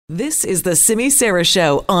This is the Simi Sara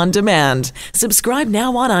Show on demand. Subscribe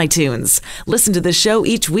now on iTunes. Listen to the show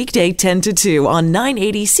each weekday 10 to 2 on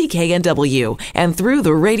 980 CKNW and through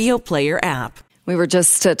the Radio Player app. We were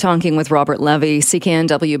just talking with Robert Levy,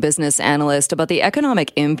 CKNW business analyst, about the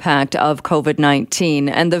economic impact of COVID-19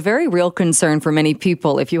 and the very real concern for many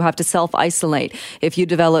people if you have to self-isolate, if you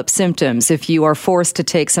develop symptoms, if you are forced to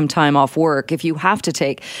take some time off work, if you have to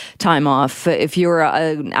take time off, if you're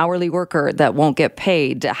an hourly worker that won't get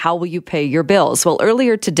paid, how will you pay your bills? Well,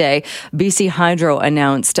 earlier today, BC Hydro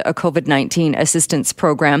announced a COVID-19 assistance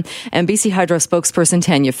program, and BC Hydro spokesperson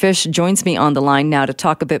Tanya Fish joins me on the line now to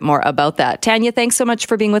talk a bit more about that. Tanya, thanks so much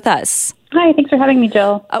for being with us. Hi, thanks for having me,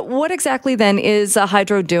 Jill. What exactly then is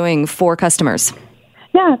Hydro doing for customers?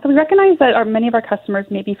 Yeah, so we recognize that many of our customers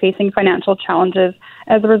may be facing financial challenges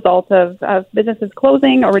as a result of businesses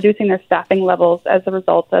closing or reducing their staffing levels as a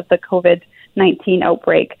result of the COVID-19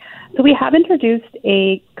 outbreak. So we have introduced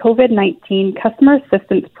a COVID-19 customer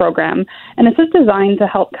assistance program, and this is designed to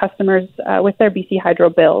help customers with their BC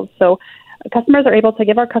Hydro bills. So customers are able to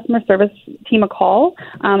give our customer service team a call,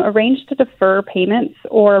 arrange to defer payments,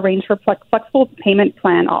 or arrange for flexible payment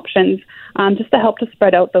plan options, just to help to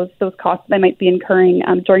spread out those costs they might be incurring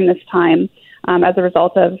during this time as a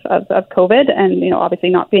result of COVID, and obviously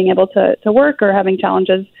not being able to work or having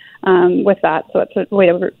challenges with that. So it's a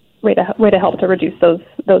way to help to reduce those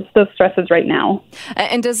stresses right now.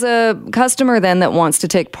 And does a customer then that wants to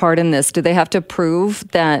take part in this, do they have to prove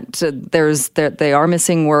that they are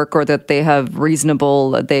missing work, or that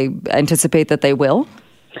they anticipate that they will?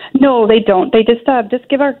 No, they don't. They just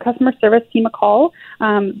give our customer service team a call.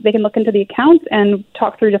 They can look into the account and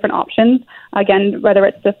talk through different options. Again, whether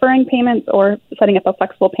it's deferring payments or setting up a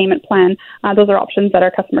flexible payment plan, those are options that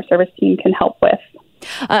our customer service team can help with.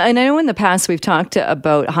 And I know in the past we've talked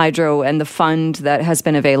about Hydro and the fund that has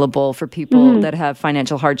been available for people that have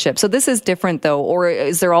financial hardship. So this is different, though, or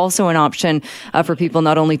is there also an option for people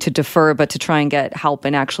not only to defer but to try and get help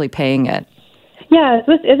in actually paying it? Yeah,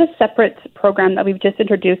 so this is a separate program that we've just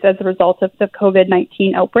introduced as a result of the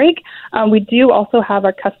COVID-19 outbreak. We do also have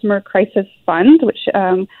our Customer Crisis Fund, which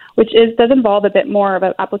does involve a bit more of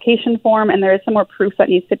an application form, and there is some more proof that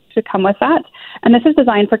needs to come with that. And this is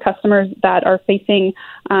designed for customers that are facing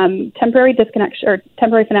temporary disconnection or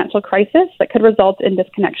temporary financial crisis that could result in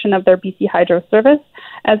disconnection of their BC Hydro service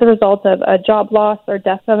as a result of a job loss or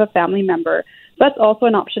death of a family member. That's also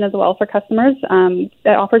an option as well for customers.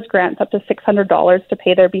 That offers grants up to $600 to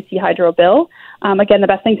pay their BC Hydro bill. Again, the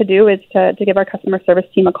best thing to do is to give our customer service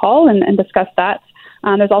team a call and discuss that.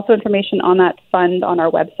 There's also information on that fund on our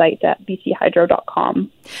website at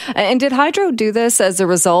bchydro.com. And did Hydro do this as a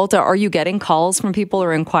result? Are you getting calls from people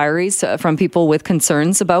or inquiries from people with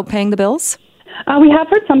concerns about paying the bills? We have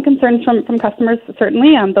heard some concerns from customers,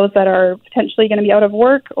 certainly, those that are potentially going to be out of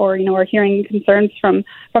work or, are hearing concerns from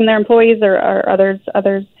their employees or others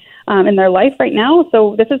in their life right now.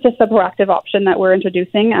 So this is just a proactive option that we're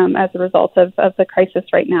introducing as a result of the crisis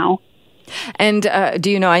right now. And do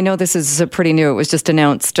you know, I know this is pretty new, it was just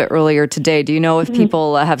announced earlier today. Do you know if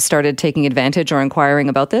people have started taking advantage or inquiring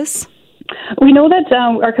about this? We know that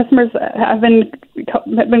our customers have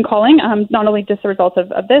been calling, not only just a result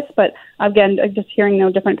of this, but again, just hearing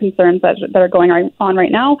different concerns that are going on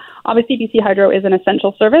right now. Obviously, BC Hydro is an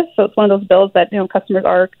essential service, so it's one of those bills that customers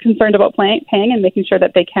are concerned about paying and making sure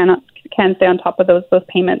that they can stay on top of those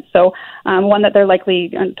payments. So one that they're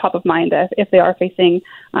likely on top of mind if they are facing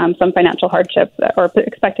some financial hardship or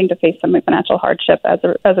expecting to face some financial hardship as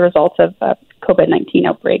a result of COVID-19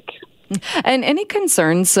 outbreak. And any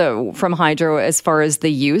concerns from Hydro as far as the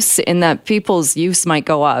use, in that people's use might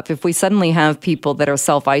go up if we suddenly have people that are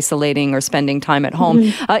self-isolating or spending time at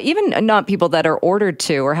home, even not people that are ordered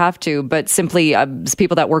to or have to, but simply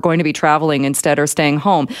people that were going to be traveling instead or staying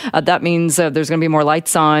home. That means there's going to be more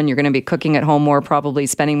lights on, you're going to be cooking at home more, probably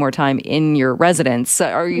spending more time in your residence.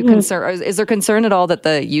 Are you concerned? Is there concern at all that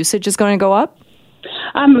the usage is going to go up?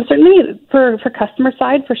 Certainly for customer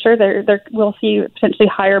side, for sure, we'll see potentially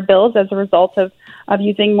higher bills as a result of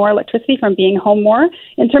using more electricity from being home more.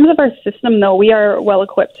 In terms of our system, though, we are well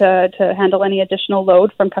equipped to handle any additional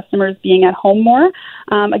load from customers being at home more.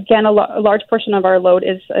 Again, a large portion of our load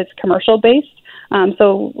is commercial based.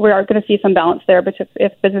 So we are going to see some balance there, but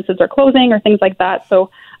if businesses are closing or things like that.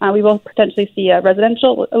 So we will potentially see a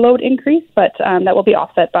residential load increase, but that will be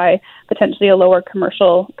offset by potentially a lower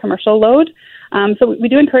commercial load. So we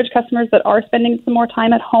do encourage customers that are spending some more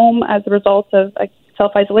time at home as a result of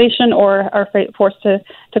self-isolation or are forced to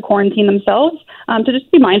quarantine themselves to just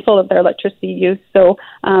be mindful of their electricity use. So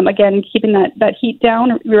again, keeping that heat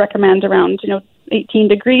down, we recommend around 18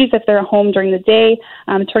 degrees if they're at home during the day,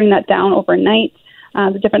 turning that down overnight.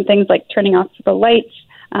 the different things like turning off the lights,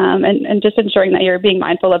 and just ensuring that you're being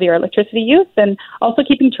mindful of your electricity use and also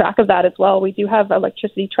keeping track of that as well. We do have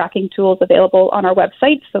electricity tracking tools available on our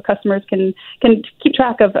website so customers can keep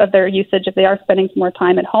track of their usage if they are spending some more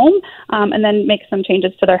time at home, and then make some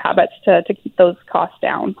changes to their habits to keep those costs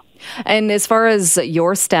down. And as far as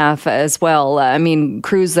your staff as well, I mean,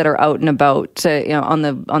 crews that are out and about, on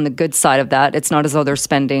the good side of that, it's not as though they're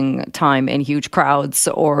spending time in huge crowds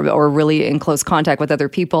or really in close contact with other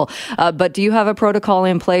people. But do you have a protocol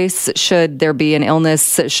in place should there be an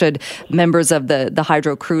illness? Should members of the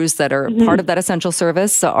hydro crews that are part of that essential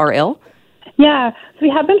service are ill? Yeah, so we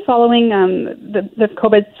have been following the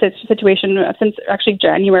COVID situation since actually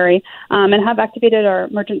January, and have activated our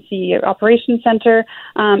emergency operations center,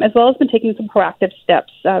 as well as been taking some proactive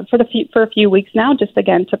steps for a few weeks now, just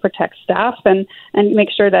again to protect staff and make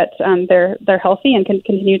sure that they're healthy and can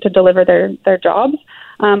continue to deliver their jobs.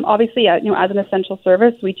 Obviously, as an essential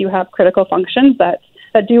service, we do have critical functions that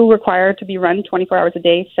do require to be run 24 hours a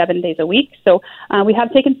day, 7 days a week. So we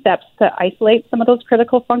have taken steps to isolate some of those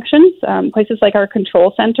critical functions, places like our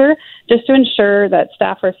control center, just to ensure that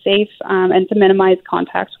staff are safe and to minimize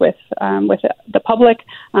contact with the public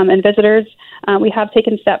and visitors. We have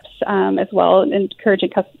taken steps as well,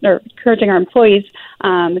 encouraging our employees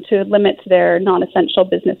to limit their non-essential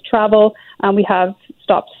business travel. We have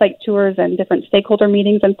stopped site tours and different stakeholder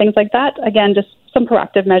meetings and things like that. Again, just some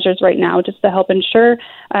proactive measures right now just to help ensure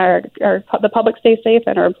the public stays safe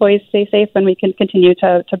and our employees stay safe, and we can continue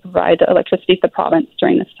to provide electricity to the province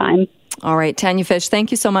during this time. All right, Tanya Fish,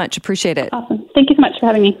 thank you so much. Appreciate it. Awesome. Thank you so much for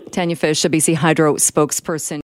having me. Tanya Fish, a BC Hydro spokesperson.